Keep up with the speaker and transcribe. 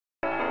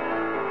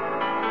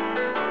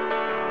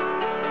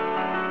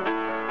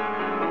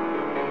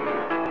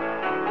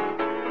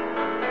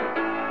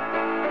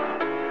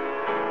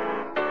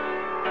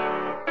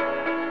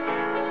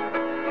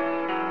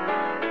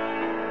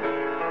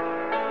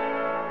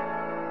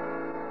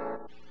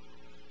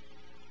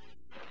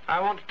I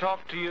want to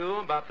talk to you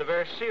about the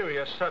very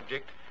serious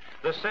subject,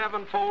 the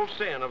sevenfold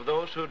sin of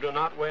those who do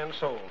not win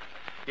souls.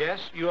 Yes,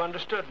 you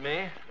understood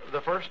me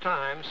the first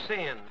time,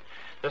 sin.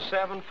 The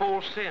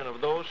sevenfold sin of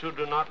those who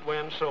do not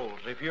win souls.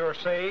 If you're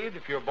saved,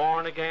 if you're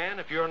born again,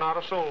 if you're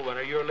not a soul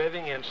winner, you're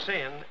living in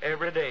sin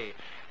every day.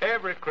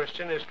 Every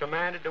Christian is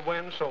commanded to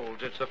win souls.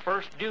 It's the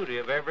first duty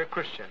of every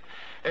Christian.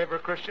 Every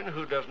Christian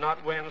who does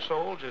not win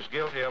souls is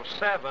guilty of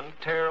 7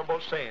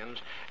 terrible sins,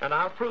 and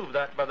I'll prove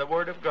that by the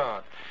Word of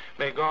God.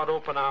 May God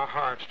open our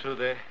hearts to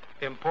the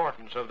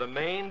importance of the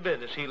main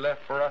business He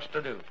left for us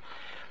to do.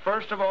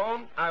 First of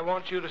all, I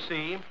want you to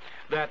see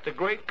that the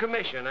Great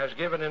Commission, as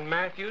given in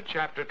Matthew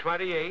chapter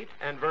 28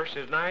 and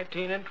verses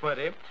 19 and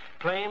 20,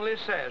 plainly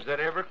says that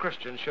every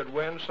Christian should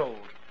win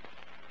souls.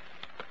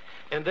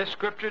 In this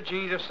scripture,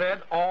 Jesus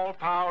said, "All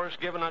power is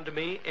given unto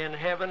me in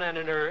heaven and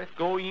in earth.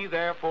 Go ye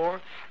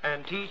therefore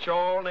and teach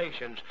all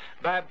nations,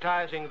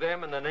 baptizing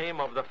them in the name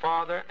of the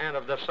Father and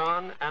of the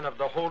Son and of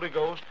the Holy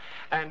Ghost,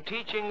 and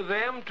teaching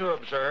them to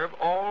observe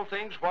all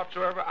things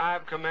whatsoever I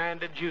have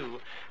commanded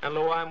you. And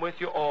lo, I am with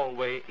you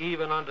always,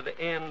 even unto the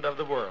end of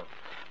the world."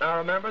 Now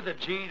remember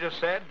that Jesus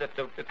said that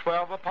the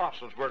 12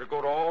 apostles were to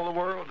go to all the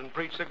world and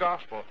preach the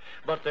gospel.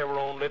 But there were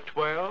only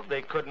 12.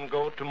 They couldn't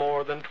go to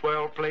more than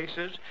 12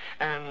 places.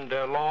 And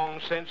long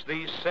since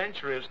these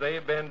centuries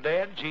they've been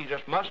dead.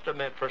 Jesus must have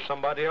meant for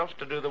somebody else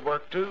to do the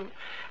work too.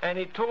 And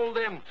He told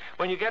them,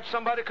 when you get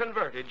somebody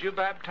converted, you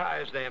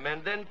baptize them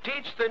and then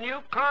teach the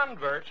new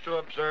converts to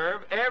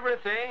observe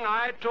everything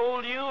I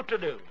told you to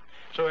do.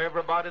 So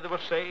everybody that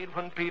was saved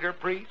when Peter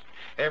preached,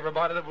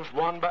 everybody that was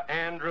won by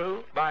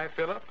Andrew, by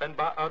Philip, and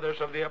by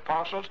others of the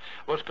apostles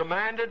was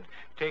commanded,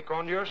 take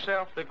on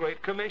yourself the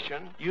Great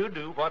Commission. You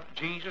do what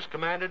Jesus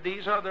commanded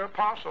these other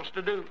apostles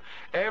to do.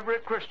 Every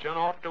Christian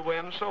ought to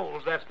win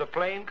souls. That's the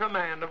plain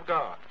command of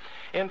God.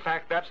 In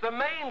fact, that's the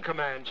main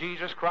command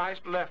Jesus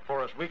Christ left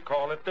for us. We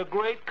call it the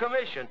Great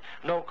Commission.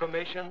 No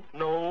commission,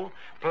 no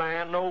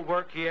plan, no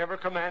work He ever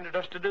commanded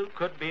us to do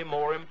could be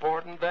more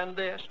important than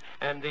this.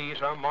 And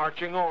these are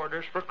marching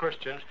orders for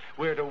Christians.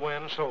 We're to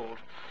win souls.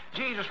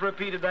 Jesus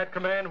repeated that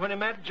command when He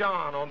met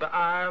John on the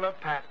Isle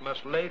of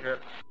Patmos later.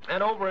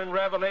 And over in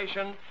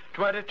Revelation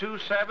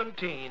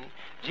 22:17,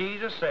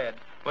 Jesus said,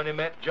 when He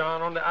met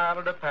John on the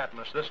island of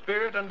Patmos, "The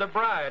Spirit and the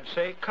bride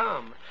say,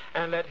 Come,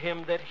 and let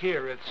him that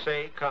heareth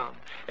say, Come."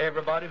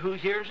 Everybody who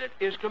hears it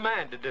is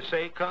commanded to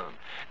say, Come.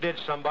 Did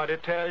somebody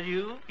tell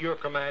you? You're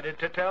commanded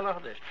to tell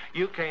others.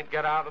 You can't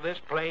get out of this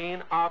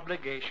plain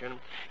obligation.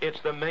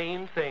 It's the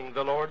main thing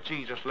the Lord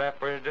Jesus left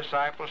for His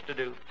disciples to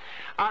do.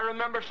 I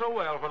remember so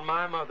well when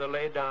my mother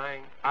lay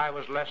dying. I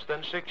was less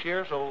than 6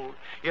 years old,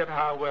 yet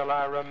how well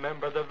I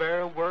remember the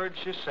very words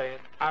she said.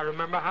 I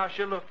remember how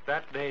she looked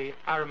that day.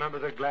 I remember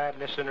the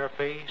gladness in her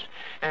face,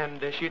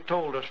 and she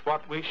told us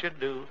what we should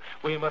do.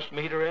 We must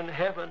meet her in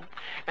heaven.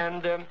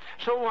 And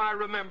so I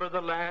remember the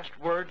last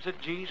words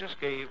that Jesus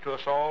gave to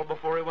us all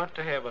before He went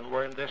to heaven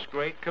were in this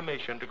Great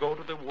Commission to go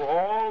to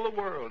all the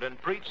world and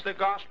preach the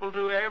gospel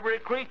to every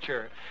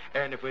creature.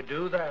 And if we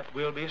do that,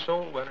 we'll be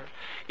soul winners.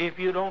 If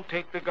you don't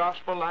take the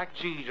gospel like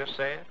Jesus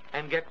said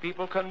and get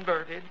people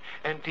converted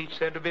and teach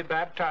them to be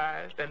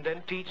baptized and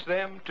then teach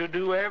them to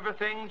do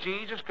everything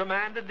Jesus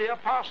commanded the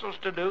apostles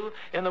to do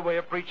in the way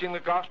of preaching the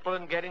gospel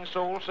and getting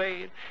souls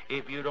saved,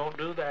 if you don't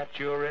do that,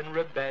 you're in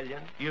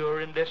rebellion,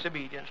 you're in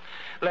disobedience.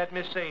 Let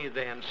me say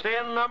then,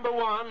 sin number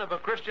 1 of a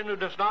Christian who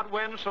does not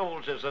win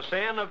souls is a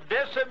sin of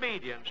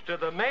disobedience to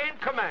the main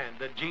command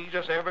that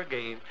Jesus ever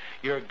gave.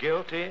 You're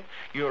guilty,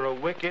 you're a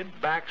wicked,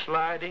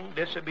 backsliding,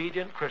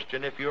 disobedient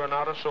Christian if you're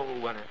not a soul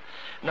winner.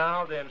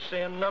 Now then,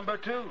 sin number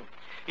 2.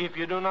 If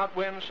you do not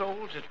win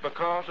souls, it's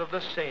because of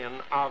the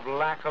sin of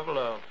lack of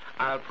love.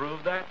 I'll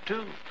prove that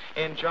too.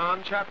 In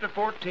John chapter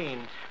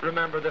 14,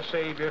 remember the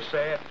Savior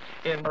said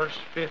in verse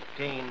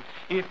 15,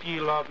 "If ye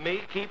love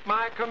me, keep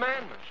my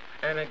commandments."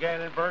 And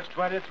again in verse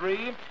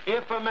 23,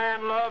 "If a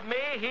man love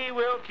me, he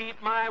will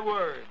keep my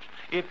words."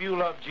 If you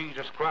love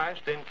Jesus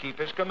Christ, then keep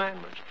His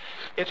commandments.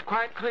 It's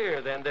quite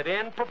clear then that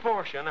in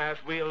proportion as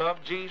we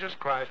love Jesus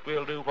Christ,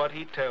 we'll do what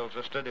He tells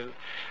us to do.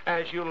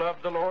 As you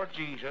love the Lord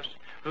Jesus,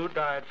 who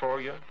died for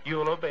you,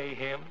 you'll obey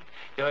Him.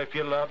 You know, if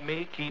you love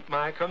me, keep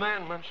my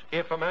commandments.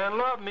 If a man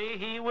love me,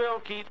 he will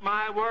keep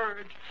my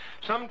words.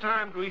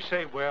 Sometimes we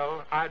say,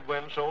 well, I'd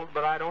win souls,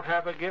 but I don't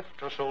have a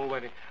gift of soul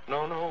winning.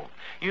 No.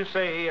 You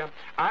say,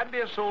 I'd be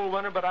a soul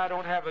winner, but I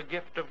don't have a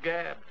gift of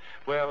gab.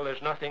 Well,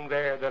 there's nothing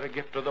there that a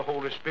gift of the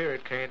Holy Spirit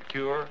it can't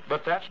cure.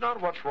 But that's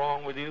not what's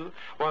wrong with you.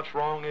 What's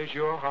wrong is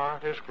your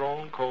heart has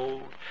grown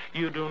cold.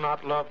 You do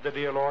not love the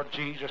dear Lord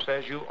Jesus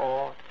as you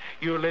ought.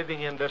 You're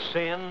living in the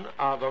sin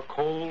of a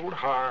cold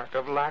heart,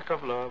 of lack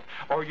of love,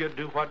 or you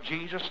do what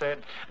Jesus said.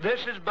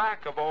 This is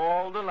back of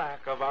all the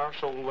lack of our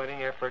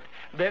soul-winning effort.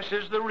 This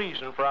is the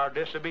reason for our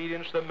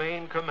disobedience, the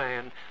main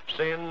command.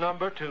 Sin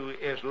number 2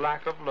 is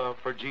lack of love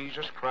for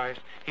Jesus Christ.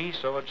 He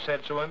so had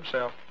said so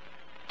himself.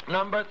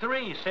 Number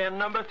 3, sin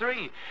number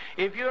 3.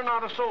 If you're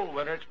not a soul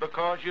winner, it's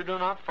because you do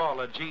not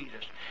follow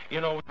Jesus. You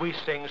know, we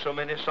sing so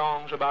many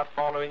songs about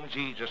following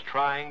Jesus,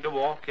 trying to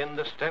walk in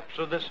the steps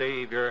of the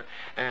Savior.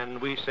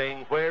 And we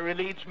sing, where he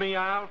leads me,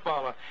 I'll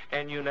follow.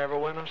 And you never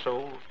win a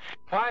soul.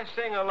 Why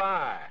sing a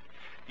lie?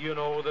 You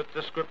know that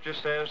the scripture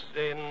says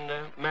in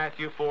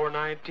Matthew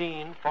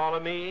 4:19, follow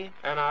me,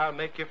 and I'll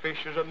make you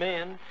fishers of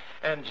men.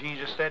 And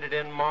Jesus said it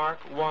in Mark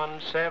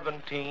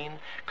 1:17,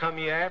 come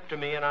ye after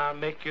me, and I'll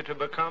make you to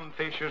become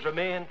fishers of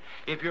men.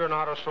 If you're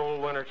not a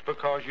soul winner, it's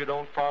because you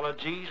don't follow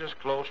Jesus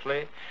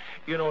closely.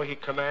 You know, he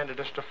commanded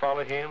us to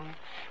follow him.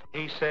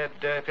 He said,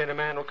 if any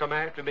man will come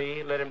after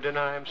me, let him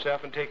deny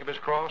himself and take up his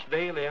cross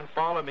daily and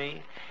follow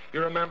me.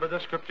 You remember the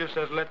scripture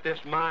says, let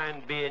this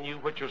mind be in you,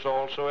 which was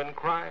also in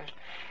Christ.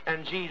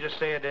 And Jesus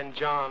said in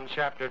John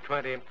chapter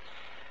 20,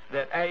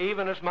 that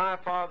even as my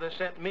Father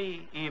sent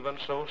me, even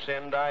so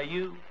send I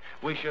you.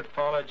 We should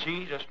follow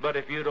Jesus, but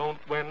if you don't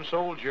win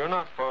souls, you're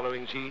not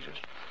following Jesus.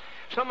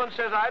 Someone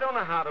says, I don't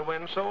know how to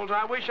win souls.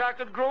 I wish I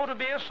could grow to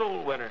be a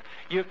soul winner.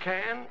 You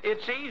can.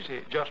 It's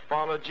easy. Just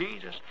follow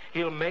Jesus.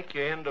 He'll make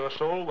you into a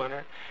soul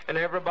winner. And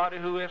everybody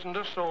who isn't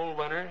a soul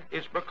winner,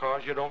 it's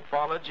because you don't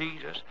follow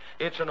Jesus.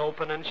 It's an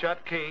open and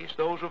shut case.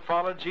 Those who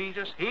follow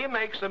Jesus, he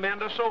makes them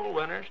into soul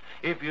winners.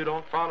 If you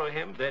don't follow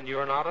him, then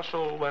you're not a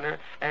soul winner,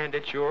 and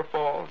it's your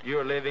fault.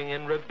 You're living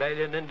in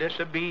rebellion and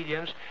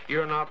disobedience.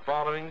 You're not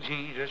following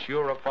Jesus.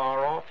 You're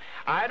afar off.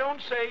 I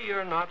don't say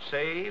you're not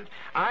saved.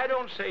 I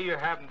don't say you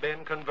haven't been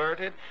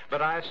converted, but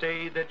I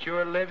say that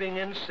you're living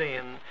in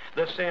sin,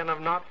 the sin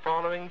of not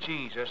following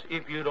Jesus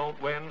if you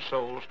don't win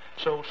souls.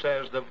 So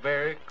says the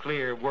very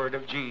clear word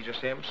of Jesus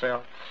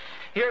himself.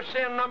 Here's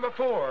sin number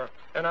 4,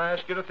 and I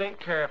ask you to think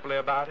carefully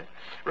about it.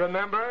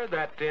 Remember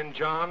that in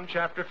John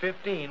chapter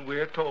 15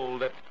 we're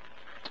told that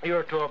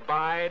you're to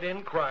abide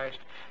in Christ.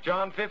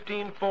 John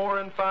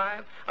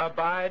 15:4-5,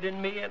 abide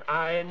in me and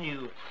I in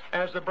you.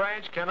 As the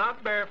branch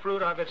cannot bear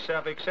fruit of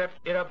itself except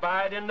it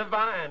abide in the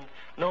vine,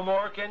 no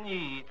more can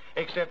ye,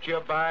 except ye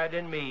abide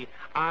in me.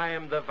 I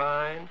am the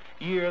vine,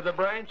 ye are the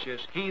branches.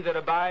 He that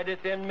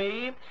abideth in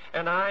me,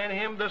 and I in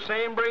him, the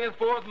same bringeth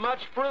forth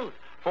much fruit.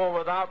 For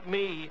without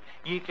me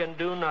ye can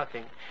do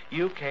nothing.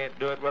 You can't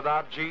do it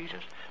without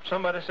Jesus.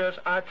 Somebody says,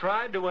 I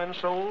tried to win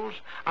souls.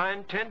 I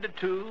intended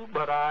to,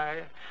 but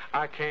I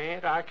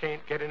can't. I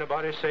can't get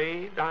anybody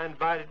saved. I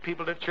invited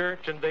people to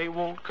church, and they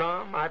won't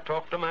come. I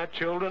talk to my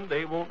children.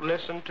 They won't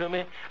listen to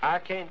me. I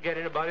can't get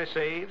anybody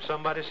saved.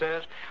 Somebody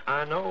says,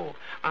 I know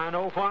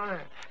why.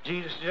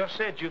 Jesus just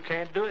said you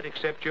can't do it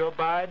except you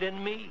abide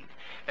in me.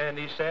 And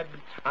he said,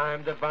 I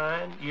am the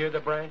vine, ye are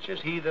the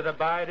branches. He that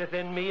abideth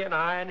in me, and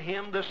I in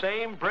him, the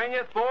same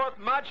bringeth forth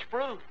much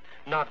fruit.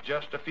 Not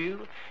just a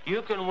few.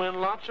 You can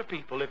win lots of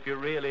people if you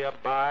really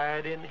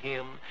abide in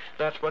him.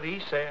 That's what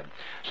he said.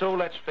 So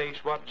let's face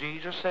what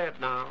Jesus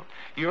said now.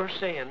 Your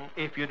sin,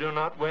 if you do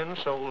not win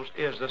souls,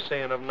 is the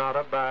sin of not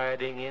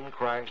abiding in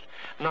Christ,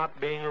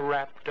 not being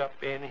wrapped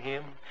up in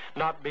him,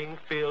 not being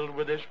filled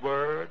with his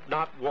word,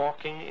 not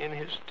walking in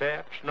his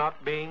steps,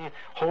 not being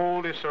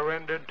wholly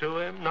surrendered to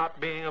him, not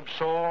being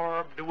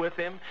absorbed with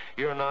him.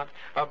 You're not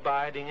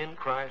abiding in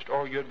Christ,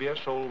 or you'd be a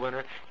soul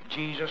winner.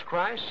 Jesus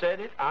Christ said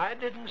it. I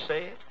didn't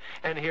say it.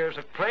 And here's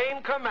a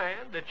plain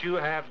command that you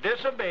have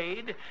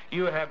disobeyed.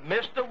 You have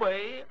missed the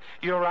way.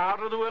 You're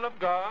out of the will of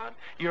God.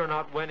 You're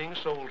not winning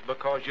souls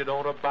because you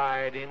don't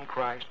abide in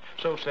Christ.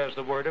 So says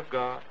the Word of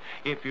God.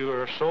 If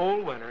you're a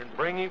soul winner and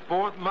bringing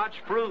forth much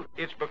fruit,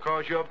 it's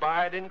because you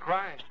abide in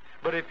Christ.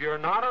 But if you're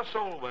not a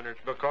soul winner, it's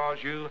because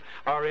you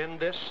are in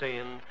this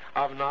sin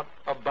of not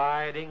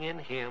abiding in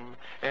him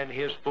and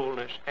his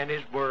fullness and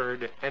his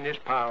word and his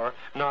power,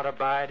 not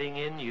abiding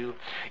in you.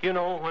 You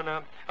know, when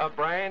a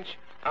branch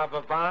of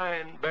a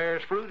vine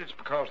bears fruit, it's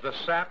because the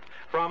sap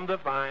from the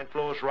vine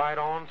flows right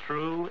on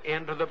through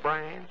into the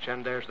branch,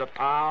 and there's the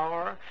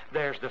power,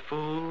 there's the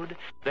food,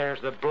 there's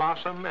the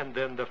blossom, and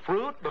then the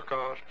fruit,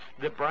 because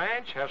the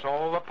branch has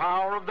all the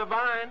power of the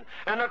vine,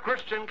 and a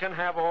Christian can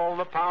have all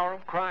the power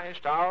of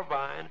Christ, our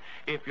vine,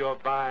 if you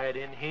abide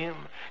in him.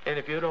 And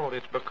if you don't,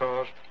 it's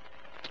because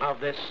of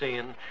this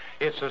sin.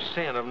 It's a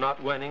sin of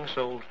not winning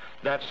souls.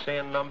 That's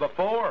sin number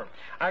 4.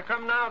 I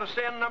come now to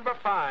sin number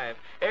 5.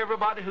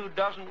 Everybody who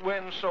doesn't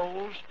win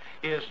souls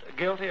is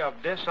guilty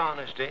of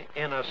dishonesty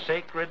in a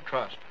sacred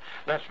trust.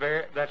 That's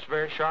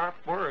very sharp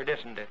word,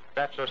 isn't it?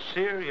 That's a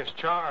serious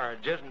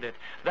charge, isn't it?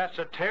 That's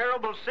a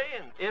terrible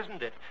sin,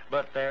 isn't it?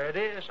 But there it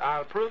is.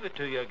 I'll prove it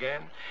to you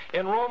again.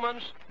 In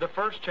Romans, the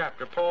 1st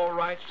chapter, Paul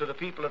writes to the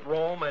people at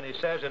Rome, and he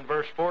says in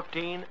verse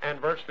 14 and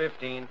verse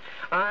 15,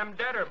 I am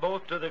debtor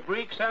both to the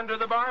Greek Greeks and to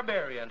the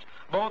barbarians,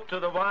 both to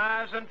the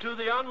wise and to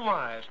the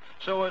unwise.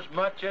 So as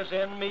much as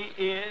in me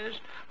is,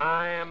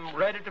 I am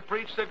ready to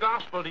preach the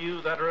gospel to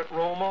you that are at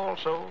Rome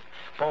also.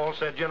 Paul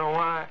said, you know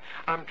why?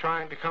 I'm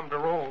trying to come to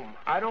Rome.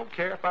 I don't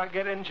care if I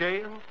get in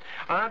jail.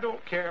 I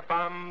don't care if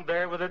I'm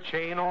there with a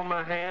chain on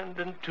my hand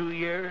in 2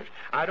 years.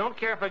 I don't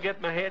care if I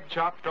get my head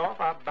chopped off.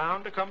 I'm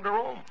bound to come to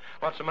Rome.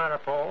 What's the matter,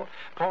 Paul?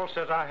 Paul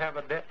says, I have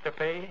a debt to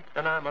pay,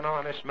 and I'm an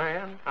honest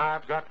man.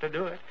 I've got to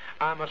do it.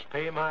 I must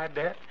pay my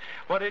debt.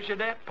 What is your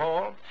debt,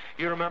 Paul?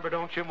 You remember,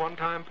 don't you, one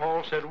time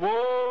Paul said,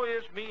 woe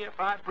is me if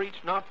I preach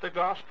not the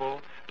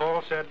gospel.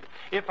 Paul said,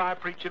 if I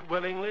preach it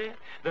willingly,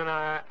 then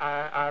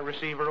I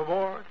receive a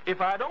reward.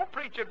 If I don't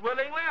preach it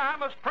willingly, I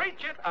must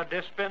preach it. A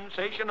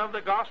dispensation of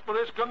the gospel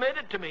is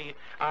committed to me.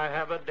 I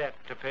have a debt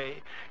to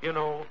pay. You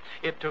know,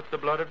 it took the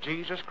blood of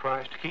Jesus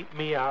Christ to keep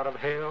me out of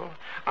hell.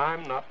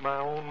 I'm not my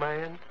own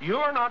man.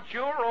 You're not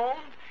your own.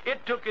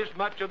 It took as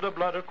much of the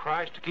blood of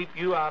Christ to keep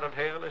you out of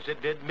hell as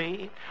it did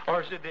me,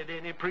 or as it did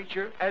any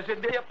preacher, as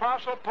it did the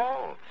Apostle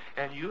Paul.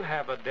 And you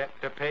have a debt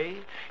to pay.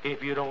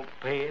 If you don't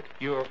pay it,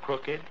 you're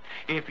crooked.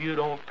 If you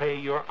don't pay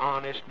your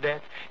honest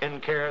debt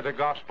and carry the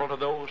gospel to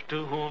those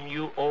to whom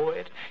you owe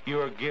it,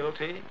 you're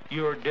guilty,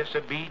 you're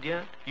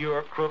disobedient,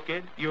 you're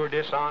crooked, you're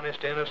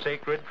dishonest in a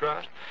sacred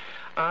trust.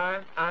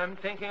 I'm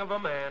thinking of a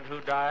man who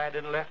died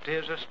and left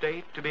his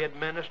estate to be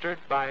administered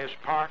by his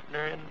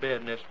partner in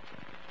business.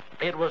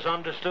 It was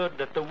understood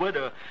that the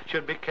widow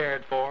should be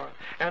cared for,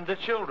 and the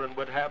children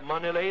would have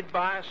money laid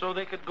by so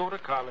they could go to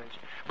college.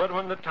 But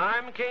when the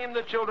time came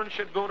the children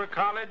should go to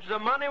college, the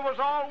money was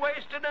all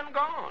wasted and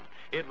gone.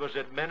 It was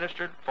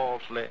administered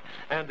falsely,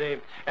 and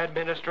the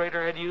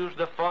administrator had used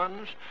the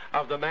funds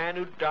of the man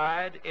who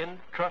died,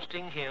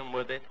 entrusting him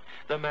with it.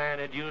 The man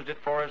had used it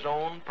for his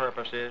own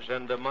purposes,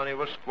 and the money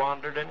was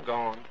squandered and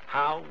gone.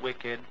 How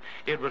wicked.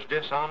 It was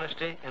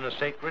dishonesty in a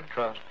sacred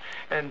trust.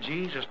 And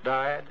Jesus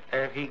died,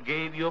 and he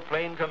gave you a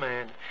plain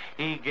command.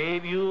 He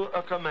gave you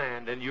a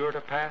command, and you're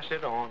to pass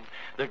it on,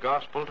 the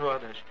gospel to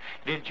others.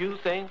 Did you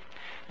think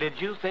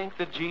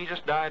that Jesus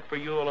died for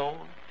you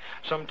alone?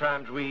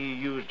 Sometimes we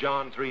use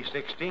John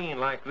 3:16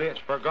 like this.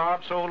 For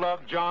God so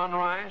loved John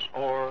Rice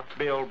or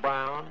Bill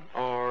Brown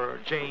or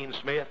Jane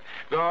Smith.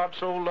 God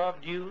so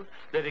loved you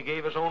that he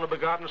gave his only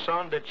begotten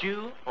Son, that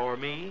you or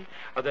me,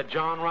 or that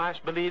John Rice,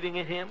 believing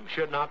in him,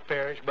 should not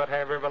perish but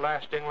have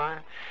everlasting life.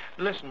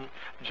 Listen,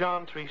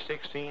 John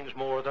 3:16 is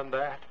more than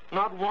that.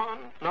 Not one,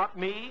 not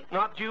me,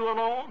 not you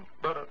alone,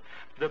 but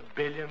the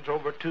billions,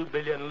 over 2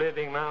 billion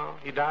living now,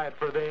 he died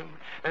for them.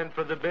 And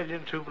for the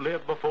billions who've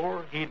lived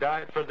before, he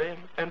died for them.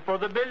 And for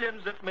the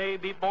billions that may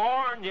be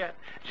born yet,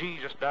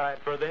 Jesus died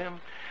for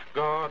them.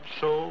 God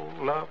so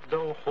loved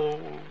the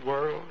whole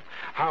world.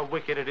 How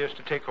wicked it is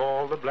to take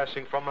all the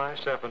blessing from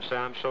myself and say,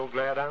 I'm so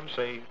glad I'm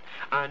saved.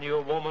 I knew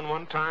a woman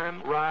one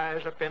time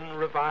rise up in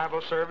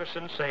revival service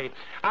and say,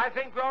 I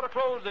think we ought to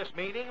close this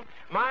meeting.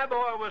 My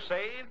boy was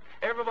saved.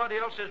 Everybody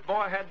else's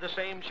boy had the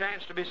same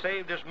chance to be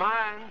saved as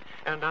mine.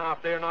 And now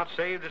if they're not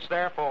saved, it's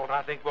their fault.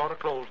 I think we ought to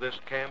close this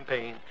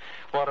campaign.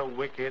 What a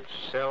wicked,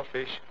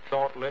 selfish,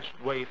 thoughtless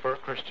way for a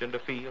Christian to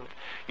feel.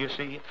 You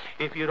see,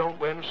 if you don't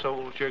win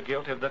souls, you're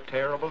guilty of the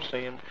terrible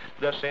sin,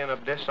 the sin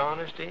of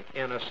dishonesty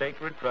in a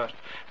sacred trust.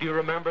 Do you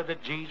remember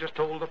that Jesus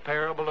told the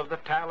parable of the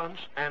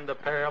talents and the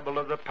parable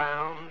of the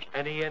pounds,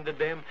 and he ended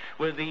them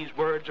with these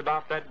words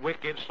about that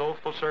wicked,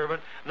 slothful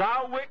servant?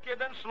 Thou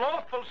wicked and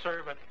slothful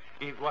servant,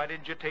 why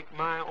didn't you take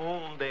my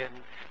own then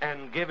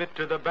and give it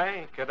to the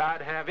bank, that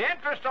I'd have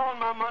interest on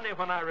my money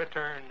when I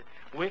returned?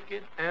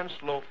 Wicked and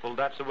slothful.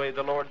 That's the way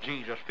the Lord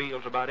Jesus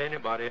feels about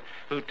anybody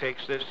who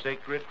takes this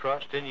sacred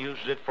trust and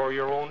uses it for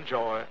your own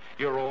joy,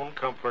 your own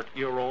comfort,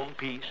 your own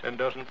peace, and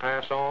doesn't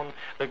pass on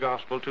the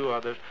gospel to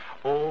others.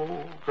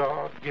 Oh,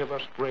 God, give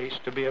us grace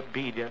to be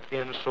obedient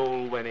in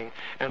soul winning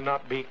and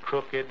not be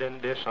crooked and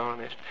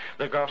dishonest.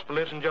 The gospel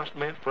isn't just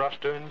meant for us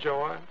to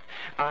enjoy.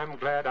 I'm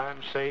glad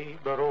I'm saved,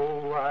 but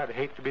oh, I'd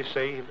hate to be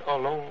saved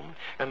alone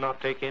and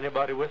not take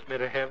anybody with me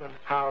to heaven.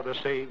 How the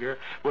Savior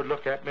would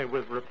look at me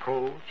with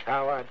reproach,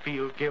 how I'd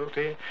feel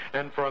guilty,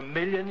 and for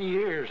 1,000,000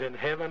 years in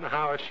heaven,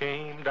 how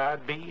ashamed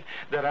I'd be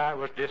that I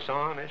was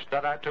dishonest,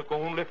 that I took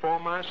only for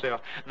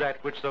myself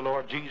that which the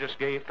Lord Jesus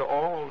gave to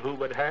all who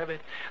would have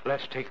it.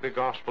 Let's take the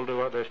gospel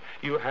to others.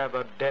 You have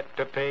a debt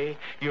to pay.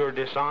 You're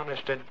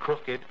dishonest and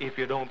crooked if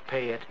you don't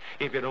pay it,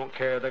 if you don't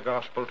carry the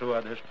gospel to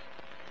others.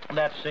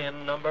 That's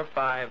sin number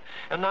 5.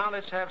 And now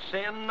let's have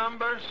sin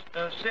number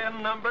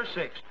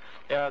 6.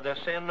 The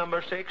sin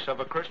number 6 of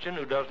a Christian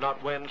who does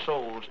not win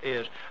souls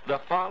is the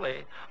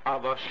folly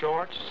of a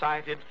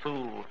short-sighted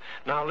fool.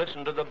 Now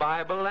listen to the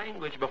Bible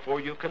language before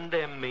you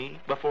condemn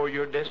me, before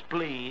you're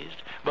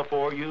displeased,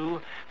 before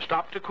you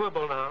stop to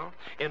quibble now.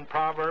 In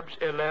Proverbs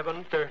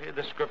 11:30,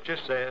 the Scripture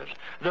says,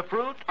 the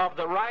fruit of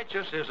the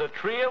righteous is a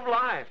tree of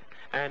life,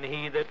 and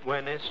he that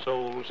winneth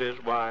souls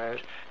is wise.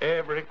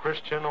 Every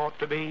Christian ought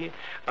to be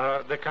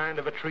the kind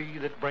of a tree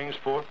that brings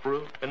forth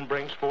fruit, and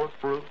brings forth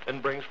fruit,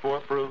 and brings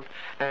forth fruit,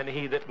 and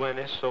he that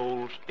winneth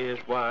souls is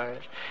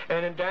wise.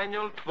 And in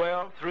Daniel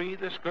 12:3,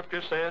 the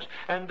Scripture says,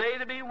 and they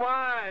that be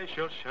wise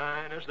shall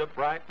shine as the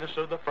brightness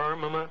of the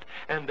firmament,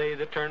 and they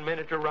that turn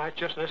many to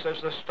righteousness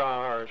as the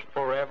stars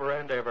forever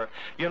and ever.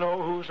 You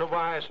know who's a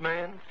wise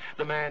man?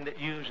 The man that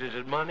uses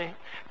his money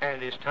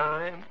and his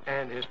time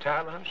and his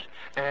talents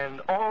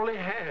and all he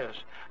has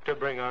to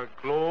bring a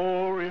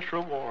glorious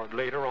reward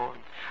later on.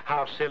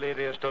 How silly it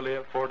is to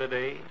live for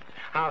today.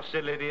 How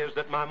silly it is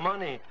that my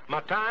money,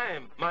 my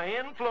time, my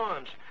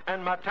influence,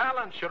 and my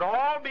talent should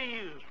all be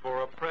used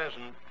for a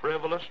present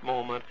frivolous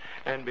moment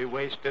and be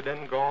wasted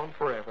and gone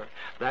forever.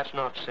 That's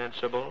not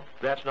sensible.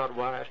 That's not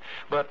wise.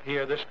 But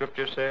here the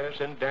Scripture says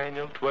in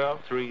Daniel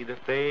 12:3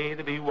 that they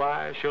that be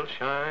wise shall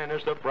shine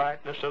as the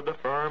brightness of the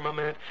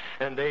firmament,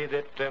 and they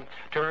that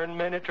turn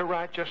many to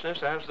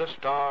righteousness as the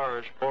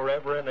stars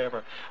forever and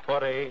ever.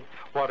 What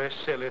a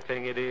silly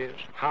thing it is.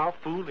 How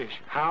foolish,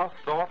 how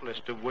thoughtless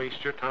to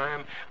waste your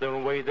time in a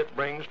way that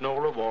brings no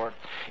reward.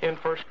 In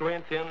 1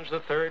 Corinthians,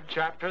 the 3rd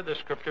chapter, the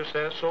Scripture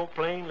says so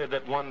plainly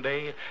that one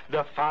day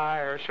the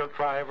fire shall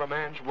try every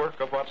man's work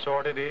of what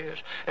sort it is.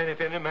 And if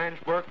any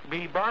man's work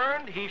be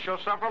burned, he shall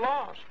suffer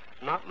loss.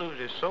 Not lose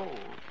his soul.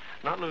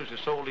 Not lose his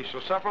soul, he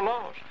shall suffer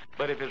loss.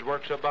 But if his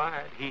works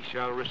abide, he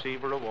shall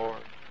receive a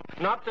reward.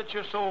 Not that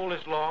your soul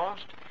is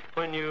lost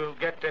when you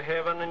get to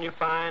heaven and you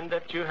find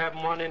that you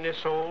haven't won any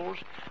souls,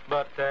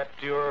 but that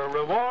your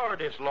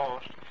reward is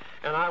lost.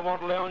 And I want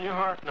to lay on your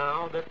heart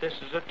now that this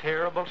is a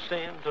terrible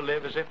sin, to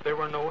live as if there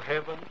were no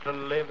heaven, to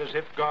live as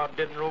if God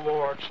didn't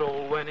reward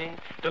soul winning,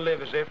 to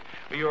live as if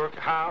your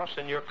house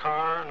and your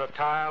car and a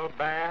tile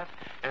bath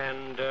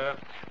and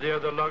the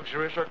other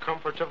luxuries or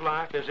comforts of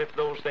life, as if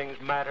those things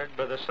mattered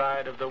by the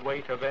side of the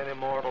weight of any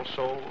mortal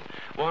soul.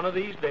 One of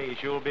these days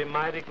you'll be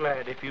mighty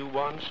glad if you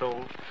won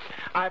souls.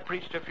 I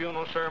preached a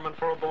funeral sermon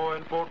for a boy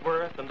in Fort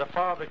Worth, and the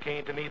father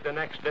came to me the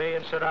next day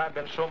and said, I've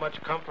been so much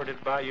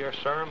comforted by your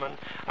sermon.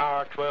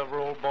 Our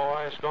 12-year-old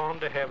boy has gone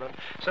to heaven.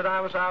 Said,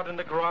 I was out in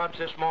the garage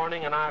this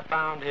morning and I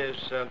found his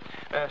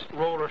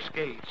roller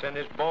skates and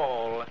his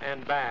ball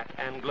and bat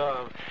and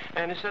glove.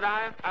 And he said,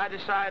 I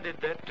decided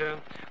that,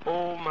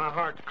 my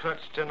heart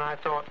clutched, and I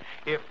thought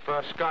if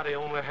Scotty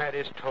only had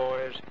his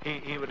toys,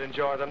 he would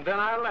enjoy them. Then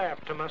I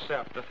laughed to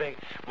myself to think,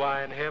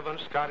 why, in heaven,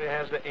 Scotty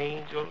has the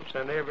angels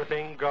and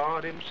everything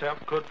God himself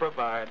could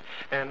provide,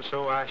 and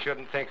so I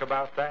shouldn't think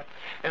about that.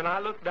 And I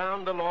looked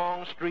down the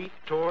long street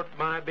toward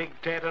my big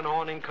tent and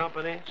awning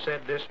company,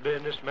 said this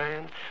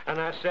businessman, and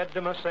I said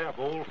to myself,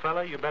 old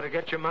fella, you better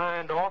get your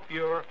mind off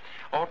your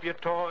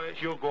toys.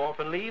 You'll go off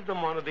and leave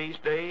them one of these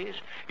days.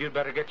 You'd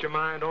better get your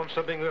mind on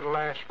something that'll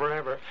last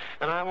forever.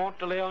 And I want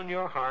to lay on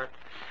your heart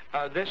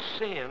this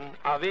sin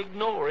of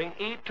ignoring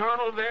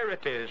eternal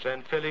verities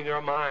and filling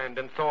your mind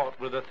and thought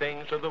with the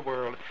things of the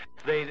world.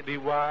 They that be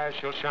wise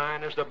shall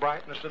shine as the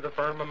brightness of the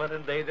firmament,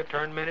 and they that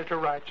turn many to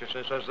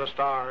righteousness as the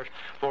stars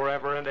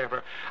forever and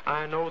ever.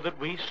 I know that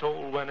we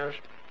soul winners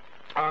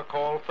are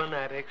called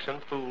fanatics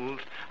and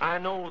fools. I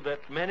know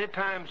that many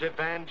times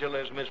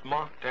evangelism is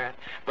mocked at,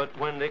 but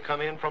when they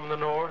come in from the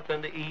north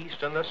and the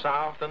east and the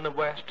south and the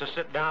west to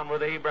sit down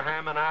with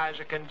Abraham and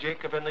Isaac and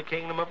Jacob in the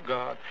kingdom of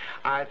God,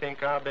 I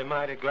think I'll be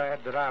mighty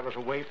glad that I was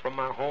away from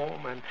my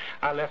home and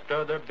I left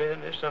other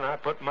business and I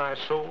put my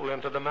soul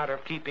into the matter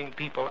of keeping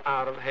people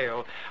out of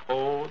hell.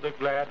 Oh, the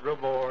glad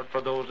reward for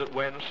those that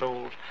win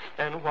souls.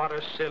 And what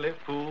a silly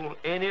fool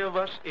any of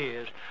us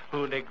is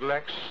who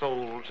neglects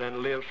souls and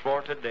lives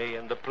for today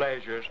and the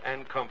pleasures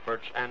and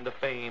comforts and the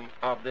fame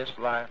of this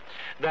life.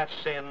 That's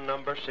sin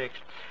number 6.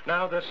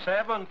 Now, the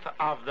 7th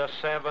of the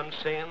 7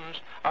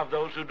 sins of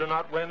those who do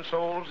not win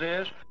souls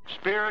is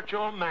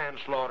spiritual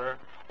manslaughter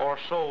or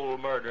soul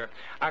murder.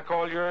 I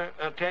call your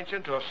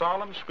attention to a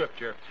solemn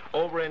scripture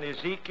over in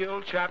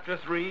Ezekiel chapter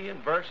 3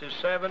 and verses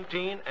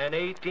 17 and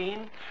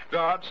 18.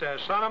 God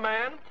says, Son of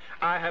man,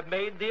 I have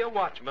made thee a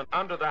watchman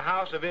unto the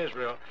house of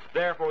Israel.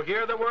 Therefore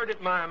hear the word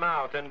at my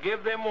mouth, and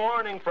give them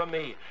warning from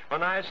me.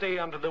 When I say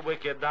unto the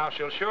wicked, thou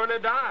shalt surely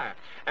die,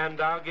 and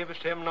thou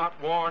givest him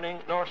not warning,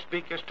 nor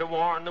speakest to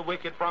warn the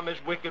wicked from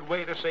his wicked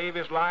way to save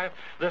his life,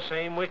 the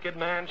same wicked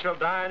man shall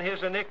die in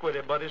his iniquity,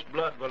 but his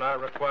blood will I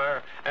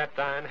require at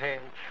thine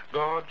hand.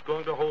 God's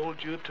going to hold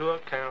you to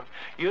account.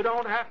 You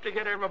don't have to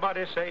get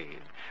everybody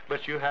saved,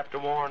 but you have to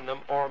warn them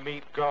or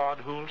meet God,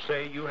 who'll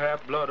say you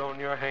have blood on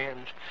your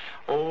hands.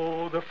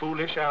 Oh, the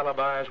foolish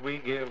alibis we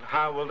give,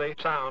 how will they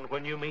sound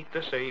when you meet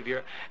the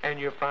Savior and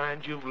you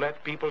find you've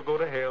let people go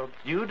to hell?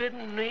 You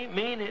didn't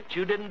mean it.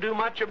 You didn't do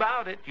much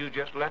about it. You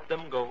just let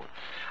them go.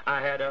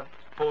 I had a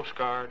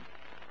postcard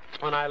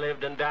when I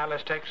lived in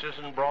Dallas, Texas,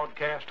 and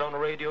broadcast on a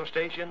radio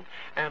station,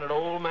 and an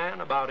old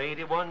man, about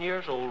 81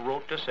 years old,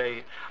 wrote to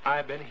say,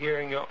 "I've been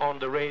hearing you on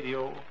the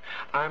radio.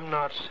 I'm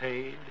not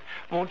saved.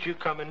 Won't you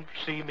come and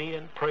see me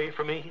and pray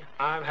for me?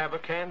 I have a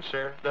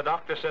cancer. The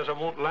doctor says I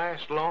won't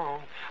last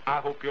long. I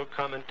hope you'll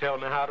come and tell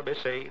me how to be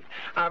saved."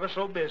 I was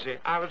so busy.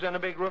 I was in a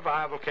big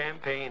revival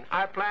campaign.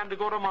 I planned to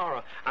go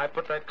tomorrow. I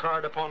put that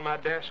card upon my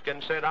desk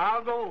and said,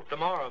 "I'll go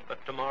tomorrow."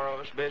 But tomorrow I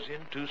was busy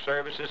in 2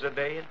 services a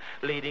day and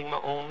leading my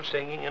own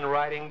singing and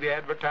writing the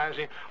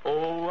advertising.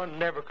 Oh, I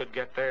never could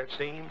get there, it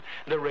seemed.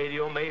 The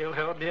radio mail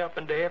held me up,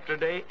 and day after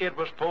day it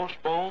was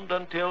postponed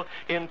until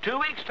in 2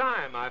 weeks'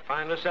 time I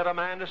finally sent a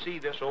man to see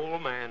this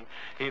old man.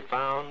 He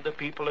found the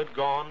people had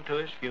gone to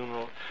his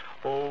funeral.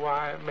 Oh,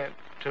 I meant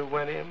to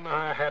win him.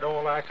 I had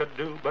all I could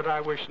do, but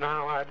I wish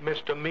now I'd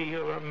missed a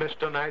meal or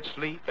missed a night's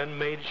sleep and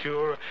made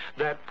sure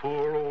that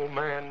poor old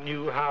man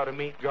knew how to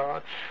meet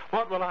God.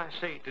 What will I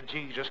say to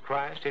Jesus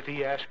Christ if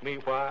he asked me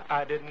why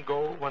I didn't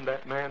go when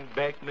that man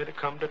begged me to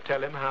come to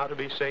tell him how to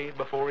be saved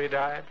before he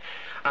died?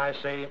 I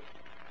say,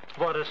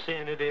 what a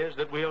sin it is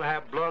that we'll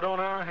have blood on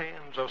our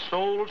hands of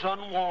souls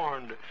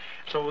unwarned.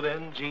 So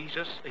then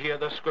Jesus, here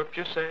the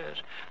scripture says,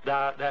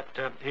 that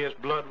his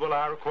blood will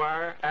I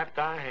require at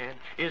thy hand.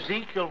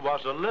 Ezekiel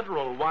was a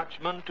literal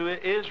watchman to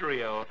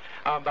Israel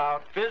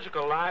about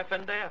physical life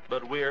and death,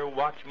 but we're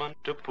watchmen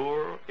to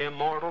poor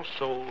immortal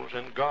souls,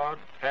 and God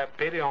have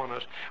pity on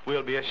us.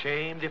 We'll be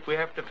ashamed if we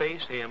have to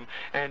face him,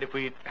 and if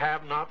we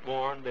have not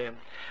warned them.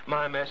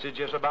 My message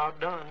is about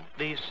done.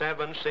 These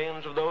 7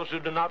 sins of those who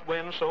do not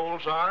win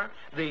souls are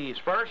these.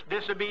 First,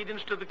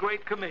 disobedience to the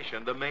Great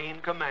Commission, the main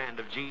command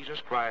of Jesus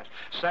Christ.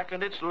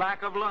 Second, it's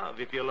lack of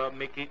love. If you love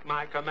me, keep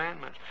my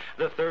commandments.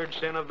 The third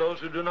sin of those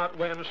who do not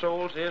win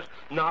souls is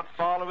not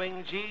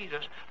following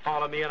Jesus.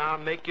 Follow me and I'll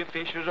make you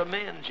fishers of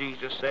men,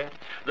 Jesus said.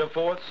 The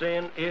fourth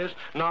sin is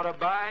not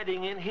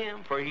abiding in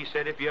him, for he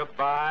said, if you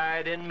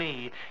abide in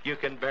me, you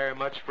can bear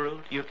much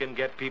fruit. You can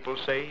get people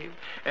saved.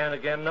 And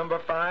again, number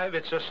 5,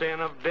 it's a sin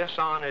of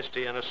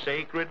dishonesty and a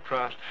sacred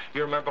trust.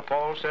 You remember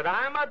Paul said,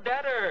 I'm a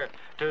debtor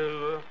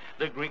to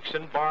the Greeks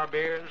and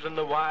barbarians and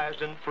the wise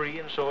and free,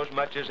 and so as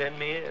much as in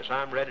me is,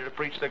 I'm ready to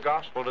preach the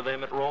gospel to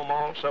them at Rome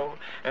also.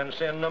 And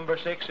sin number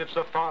 6, it's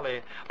the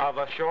folly of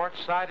a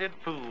short-sighted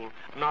fool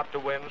not to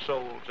win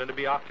souls and to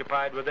be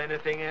occupied with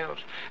anything else.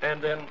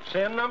 And then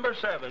sin number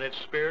 7, it's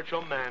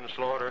spiritual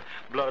manslaughter,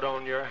 blood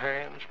on your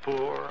hands,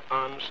 poor,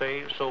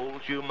 unsaved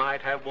souls you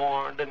might have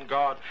warned, and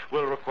God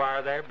will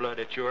require their blood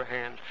at your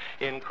hands.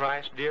 In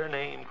Christ's dear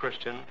name,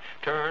 Christian,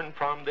 turn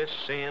from this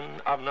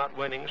sin of not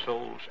winning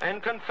souls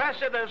and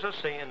confess it as a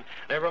sin.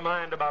 Never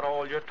mind about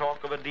all your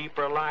talk of a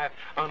deeper life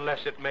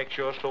unless it makes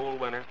you a soul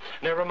winner.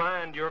 Never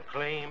mind your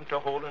claim to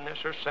holiness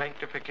or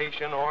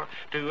sanctification or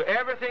to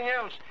everything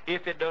else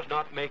if it does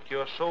not make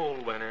you a soul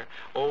winner.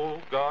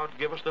 Oh, God,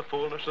 give us the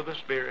fullness of the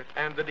Spirit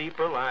and the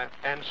deeper life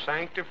and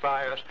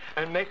sanctify us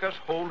and make us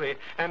holy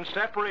and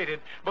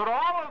separated. But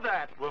all of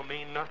that will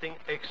mean nothing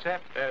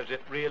except as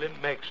it really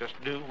makes us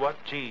do what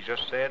Jesus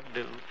said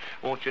do.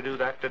 Won't you do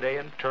that today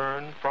and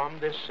turn from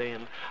this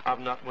sin of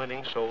not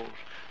winning souls?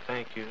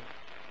 Thank you.